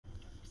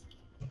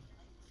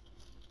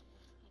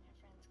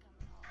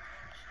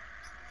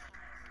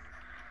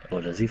Oh,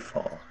 does he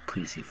fall?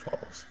 Please, he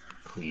falls.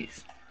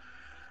 Please.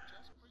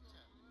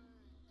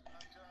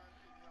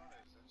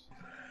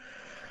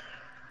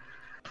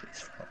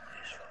 Please fall.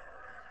 Please fall.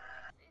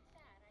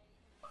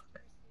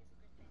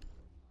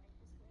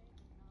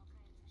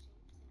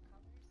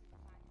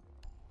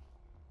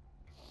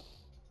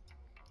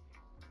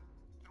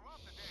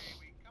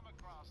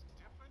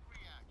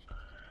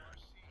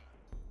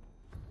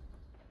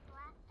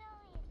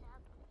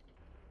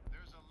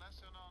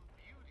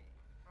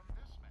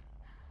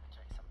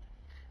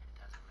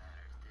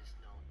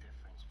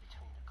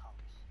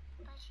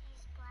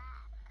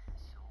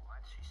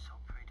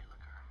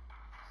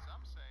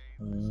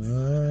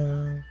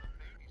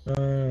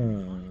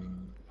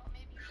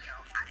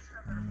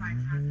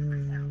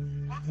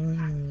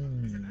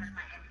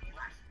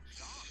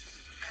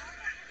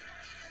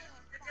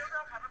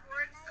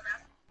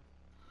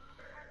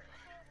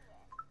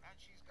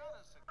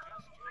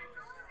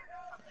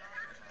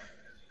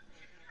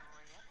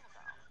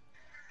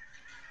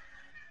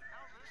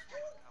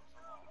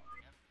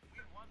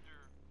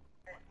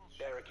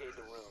 Barricade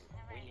the room.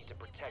 We need to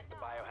protect the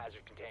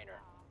biohazard container.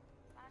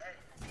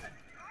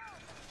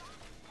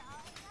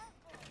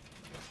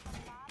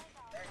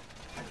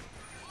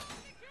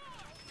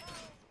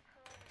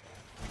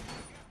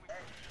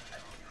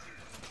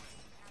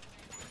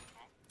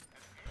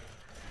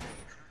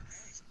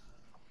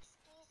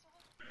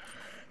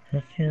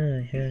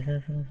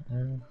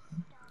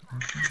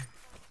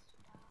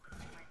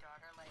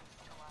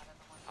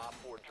 Op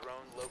 4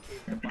 drone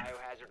located the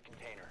biohazard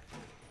container.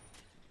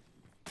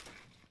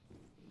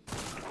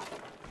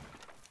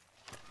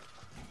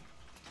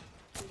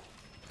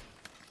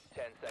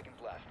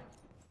 Seconds left.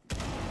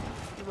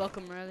 You're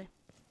welcome, Riley.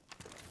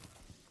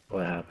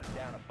 What happened?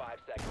 Down to 5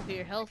 seconds. For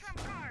your health.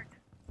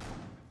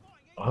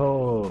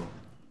 Oh.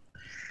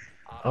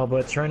 Oh, but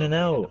it's running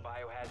out.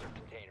 Biohazard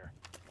container.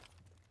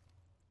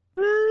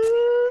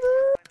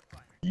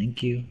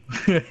 Thank you.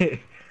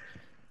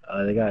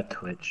 Oh, they got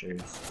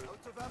Twitchers.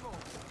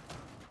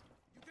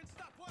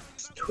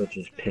 This Twitch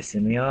is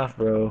pissing me off,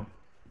 bro.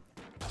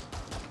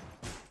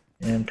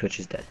 And Twitch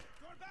is dead.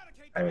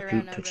 I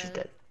repeat, Twitch is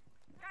dead.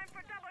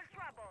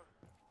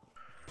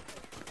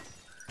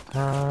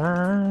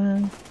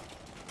 Oh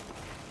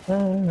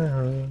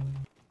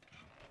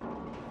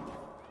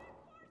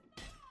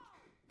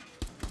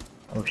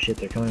shit,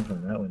 they're coming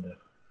from that window.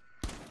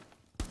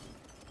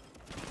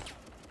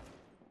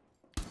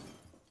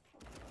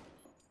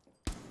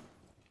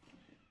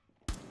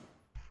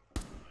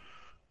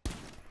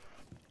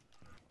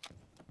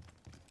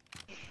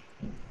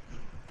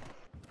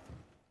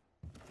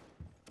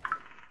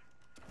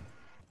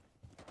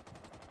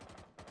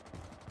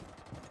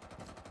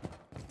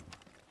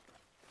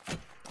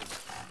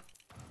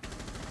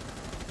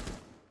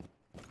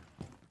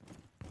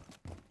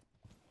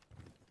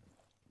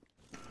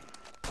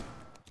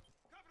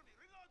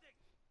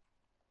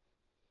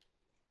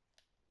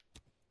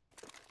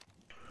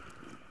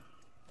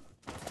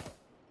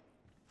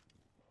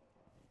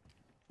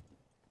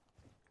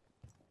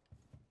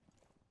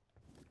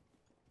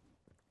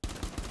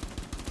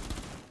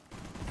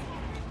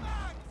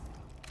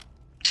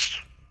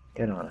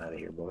 Get on out of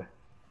here, boy.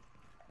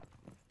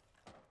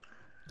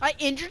 I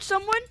injured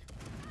someone?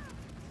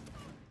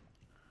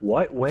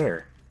 What?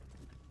 Where?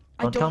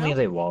 Don't tell me know.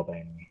 they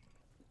wallbang me.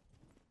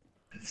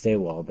 If they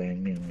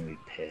wallbang me, I'm gonna be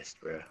pissed,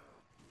 bro.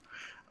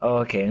 Oh,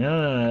 okay.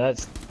 No.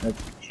 That's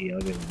G. I'll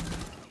give him that.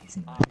 He's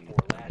in Op 4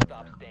 last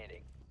stop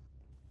standing.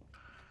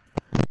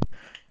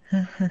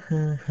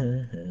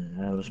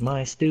 That was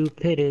my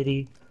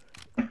stupidity.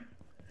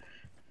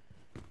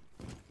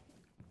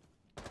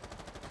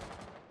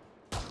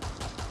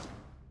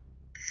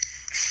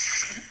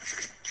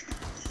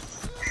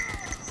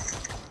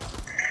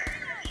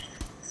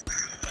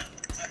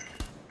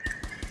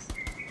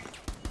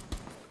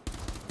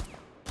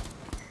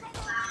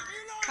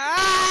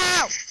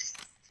 Ow!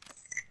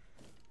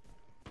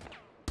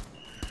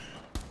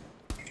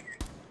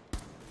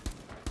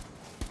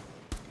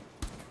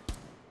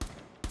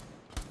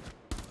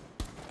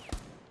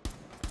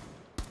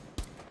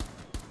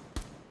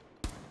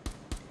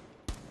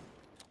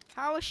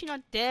 How is she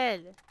not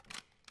dead?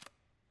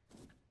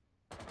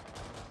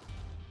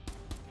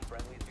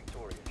 Friendly's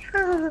victorious.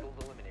 Hostiles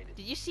eliminated.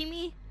 Did you see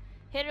me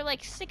hit her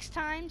like 6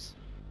 times?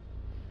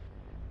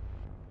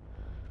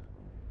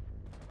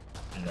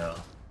 No.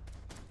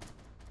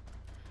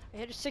 I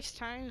hit her 6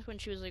 times when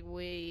she was like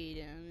way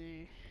down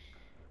there.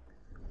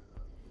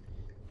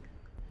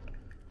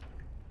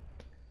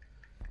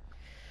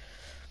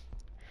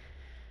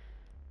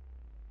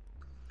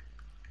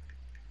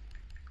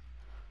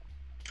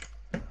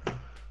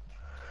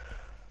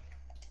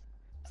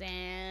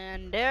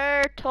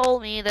 Xander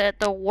told me that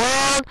the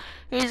world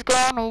is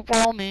gonna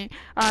roll me.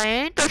 I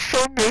ain't the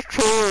strongest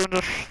tool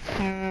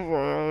in the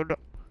world.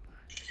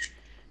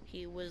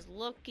 He was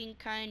looking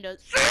kinda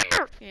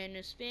and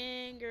his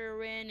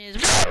finger in his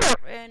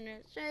in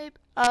the shape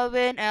of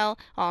an L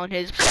on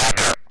his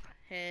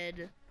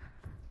head.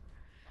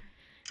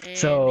 And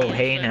So, the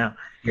hey answer. now,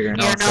 you're an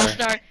You're an all-star.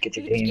 all-star. Get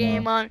your Get your game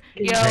game on. on.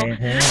 Get Yo. your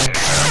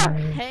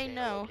game. Hey,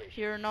 no.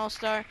 You're an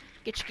all-star.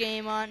 Get your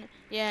game on.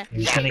 Yeah.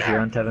 You're just gonna hear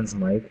on Tevin's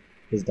mic,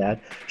 his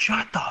dad,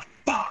 shut the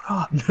fuck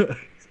up!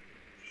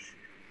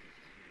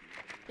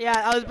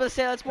 Yeah, I was about to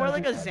say that's more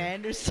like a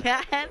Xander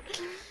stat.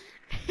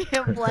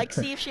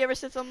 Lexi, if she ever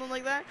said something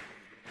like that.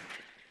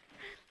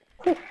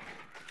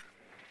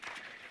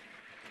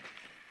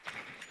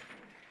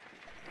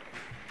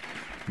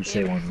 You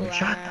say one word,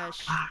 shut the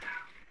Flash. fuck.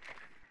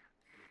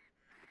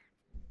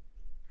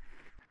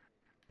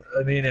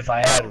 I mean, if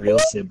I had real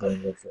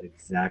siblings, that's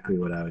exactly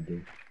what I would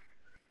do.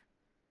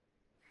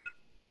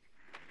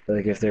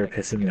 Like, if they were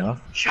pissing me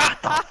off,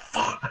 shut the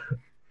fuck.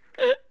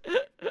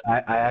 I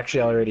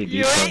actually already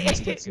do tell my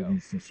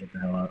step-siblings to shut the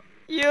hell up.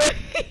 You.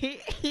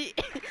 Proceed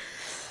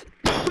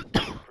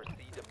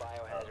to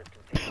biohazard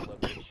container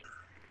location.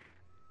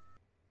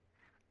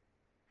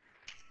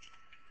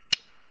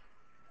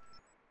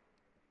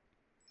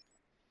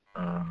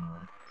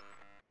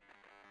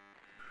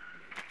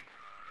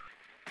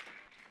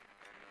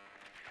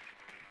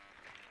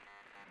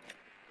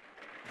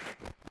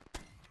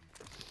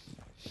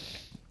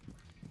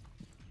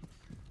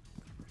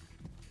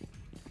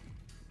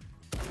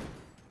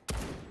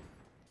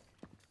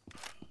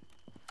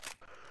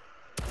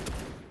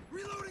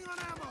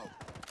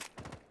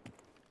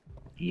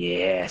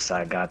 Yes,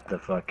 I got the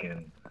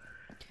fucking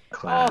Oh,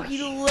 clash.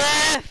 he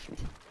left.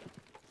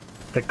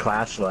 The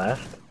clash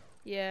left?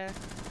 Yeah.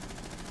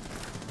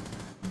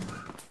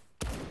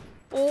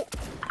 Oh.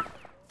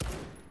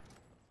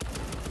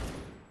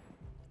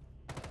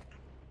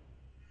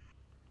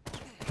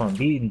 Come on,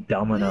 be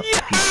dumb enough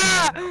to piece me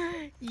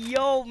up.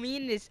 Yo, me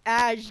and this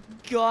Ash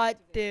got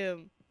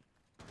them.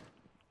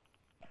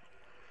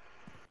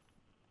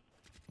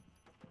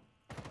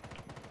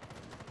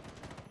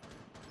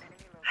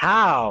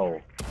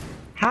 How?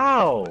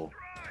 How?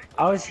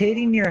 I was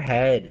hitting your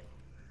head.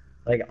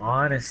 Like,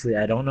 honestly,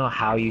 I don't know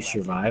how you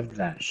survived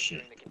that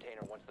shit. The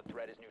container once the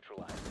threat is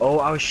neutralized. Oh,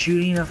 I was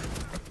shooting a...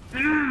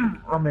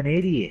 I'm an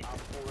idiot.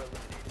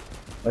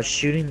 I was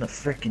shooting the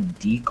frickin'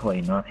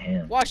 decoy, not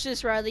him. Watch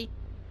this, Riley.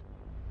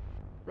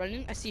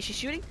 Running. I see she's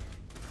shooting.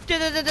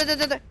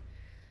 Da-da-da-da-da-da.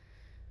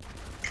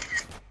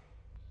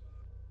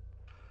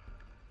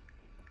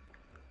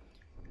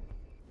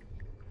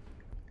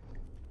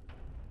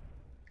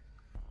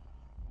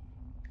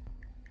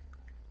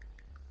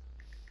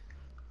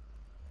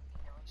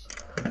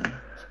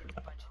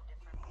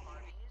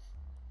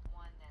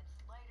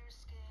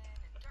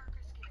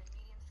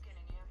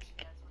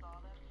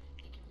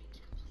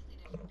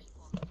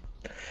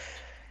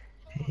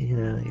 'Hey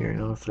now, you're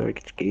an all-star,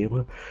 get your game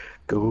on.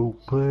 Go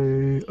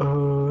play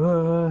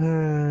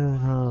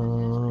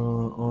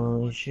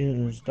only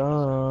shooting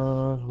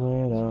stars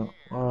without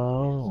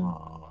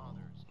walls.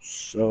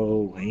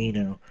 So, hey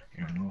now,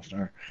 you're an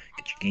all-star,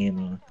 get your game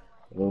on.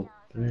 Go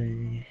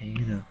play, hey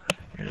now,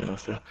 you're an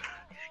all-star,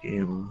 get your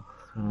game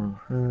on.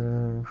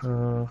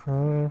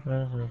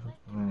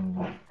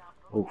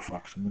 Oh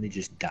fuck, somebody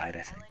just died,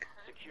 I think.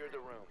 Secure the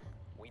room.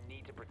 We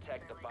need to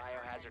protect the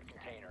biohazard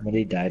container.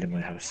 Somebody died in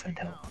my house, send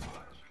help.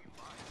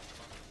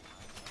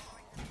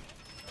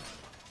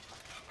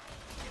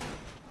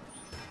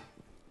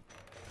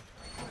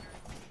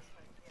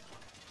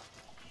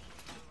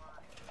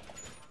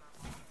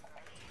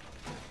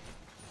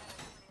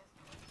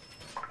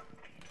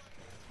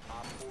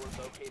 Op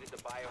 4 located the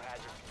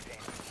biohazard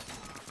container.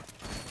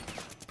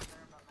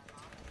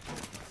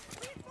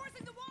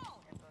 Reinforcing the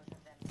wall!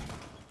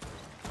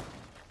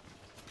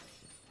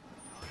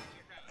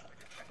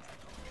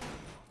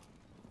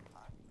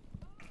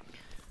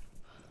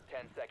 10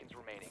 seconds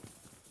remaining.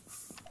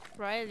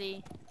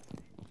 Riley.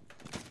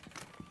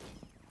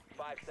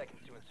 5 seconds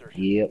to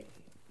insertion. Yep.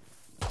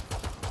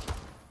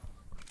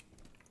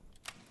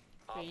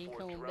 Op We ain't 4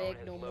 coming drone back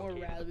has no more,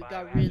 located Riley. the We got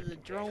biohazard rid of the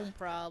container. drone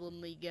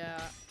problem we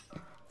got.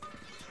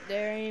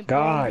 There ain't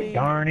God gonna be,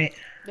 darn it.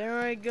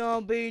 there ain't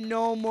gonna be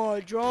no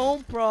more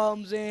drone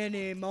problems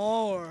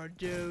anymore,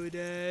 do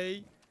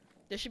they?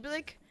 There should be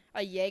like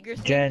a Jaeger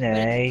thing,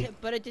 Jenny.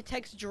 but it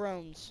detects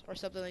drones or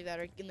something like that,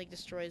 or it can, like,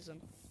 destroys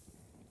them.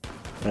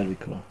 That'd be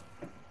cool.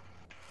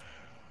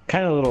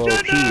 Kind of a little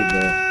OP,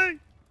 but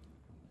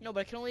No,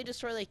 but it can only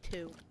destroy like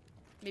 2,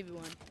 maybe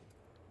 1.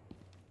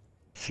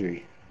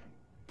 3.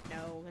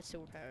 No, that's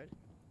overpowered.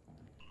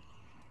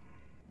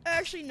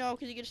 Actually, no,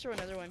 because you can destroy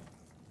another one.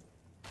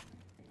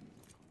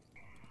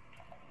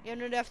 Yeah,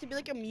 no, it'd have to be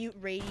like a mute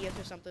radius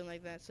or something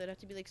like that. So it'd have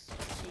to be like so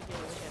you can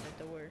look at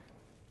the door.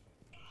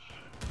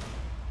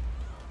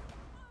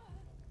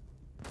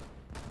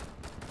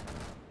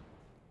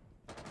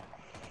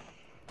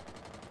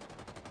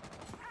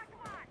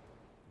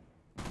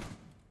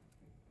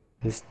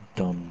 This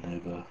dumb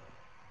nigga.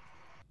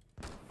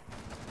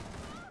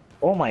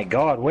 Oh my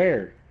god,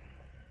 where?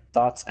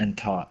 Thoughts and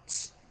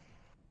Tots.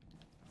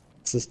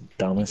 It's the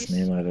dumbest Did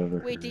you name I've ever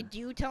Wait, heard. did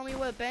you tell me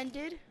what Ben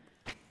did?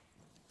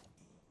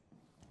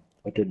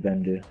 What did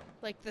Ben do?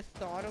 Like the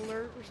thought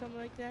alert or something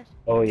like that?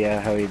 Oh yeah,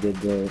 how he did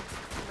the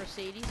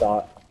Mercedes?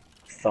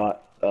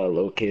 thought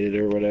located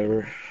or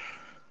whatever.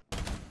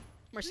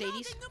 Mercedes.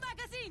 Loading new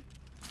magazine.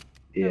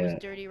 That was Yeah.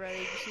 dirty, Riley.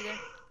 Did you see that?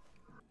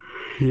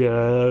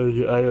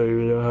 Yeah, I don't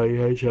even know how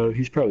you hide so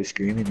he's probably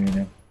screaming right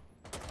now.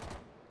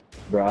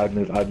 Bro,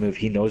 I'd move.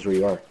 He knows where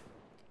you are.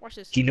 Watch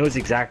this. He knows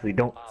exactly.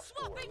 Don't. Op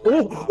 4, Swapping last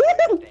weapons.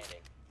 operator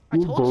standing. I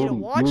told you to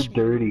watch me.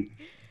 dirty.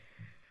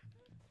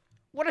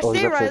 What I Oh,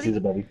 he's say, upstairs. Riley? He's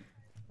above you.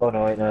 Oh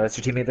no, wait, no, that's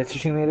your teammate. That's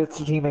your teammate. That's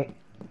your teammate.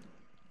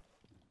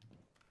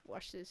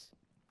 Watch this.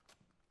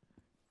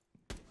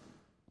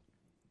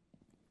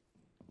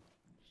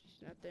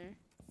 She's not there.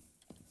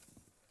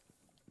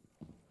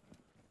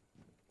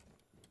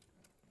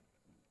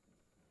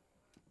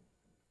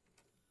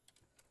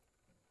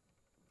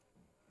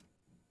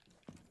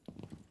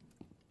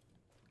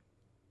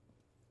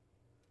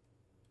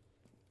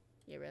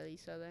 Yeah, Riley, you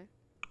saw that?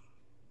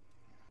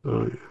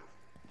 Oh yeah.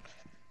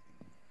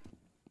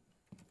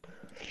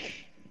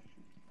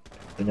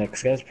 The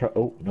next guy's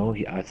oh no,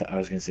 I thought I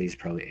was gonna say he's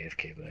probably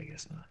AFK, but I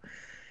guess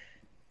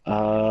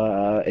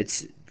not.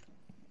 It's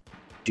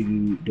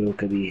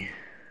Dokabi.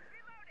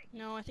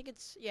 No, I think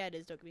it's yeah, it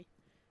is Dokkaebi.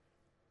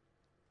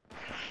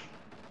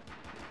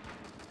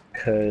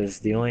 Cause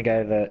the only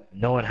guy that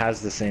no one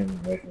has the same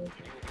rifle. You will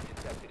be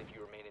detected if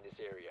you remain in this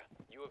area.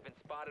 You have been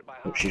spotted by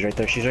Oh, she's right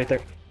there. She's right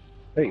there.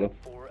 There you go.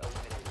 4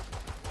 eliminated.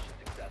 Mission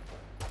successful.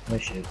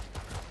 Nice shit.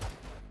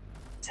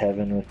 It's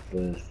Heaven with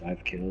the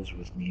 5 kills,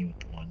 with me with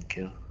the 1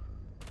 kill.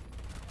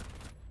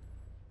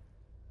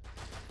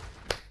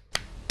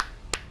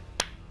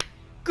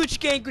 Gucci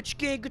gang, Gucci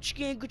gang, Gucci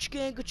gang, Gucci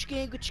gang, Gucci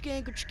gang, Gucci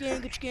gang, Gucci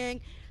gang, Gucci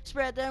gang.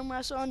 Spread that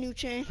rest on new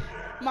chain.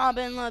 Mob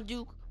and love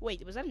Duke.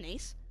 Wait, was that an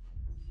ace?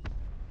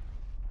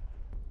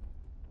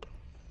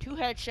 2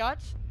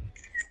 headshots.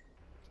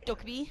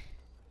 Dokkaebi.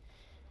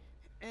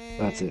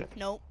 And That's it.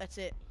 Nope, that's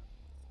it.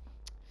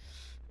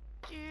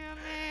 Damn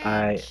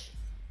it.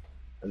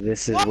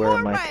 This is One where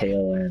more, my Riley.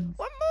 tale ends.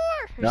 One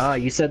more. No,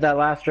 you said that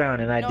last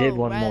round, and I No, did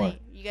one Riley, more.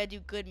 you gotta do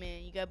good,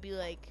 man. You gotta be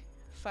like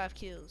 5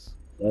 kills.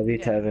 Love you,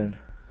 Yeah. Tevin.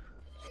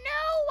 No,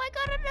 I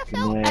got an Good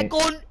alpha. I night.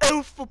 got an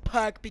alpha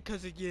pack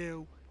because of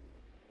you.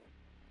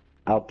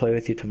 I'll play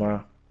with you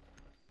tomorrow.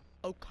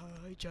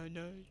 Okay, Johnny.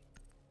 You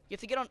have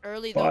to get on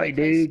early though. Bye,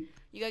 because dude.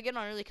 You gotta get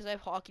on early because I have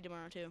hockey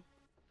tomorrow too.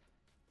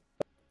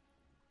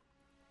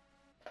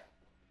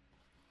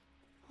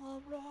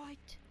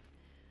 Alright,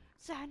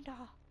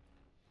 Xander.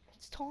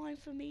 It's time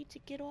for me to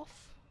get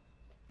off.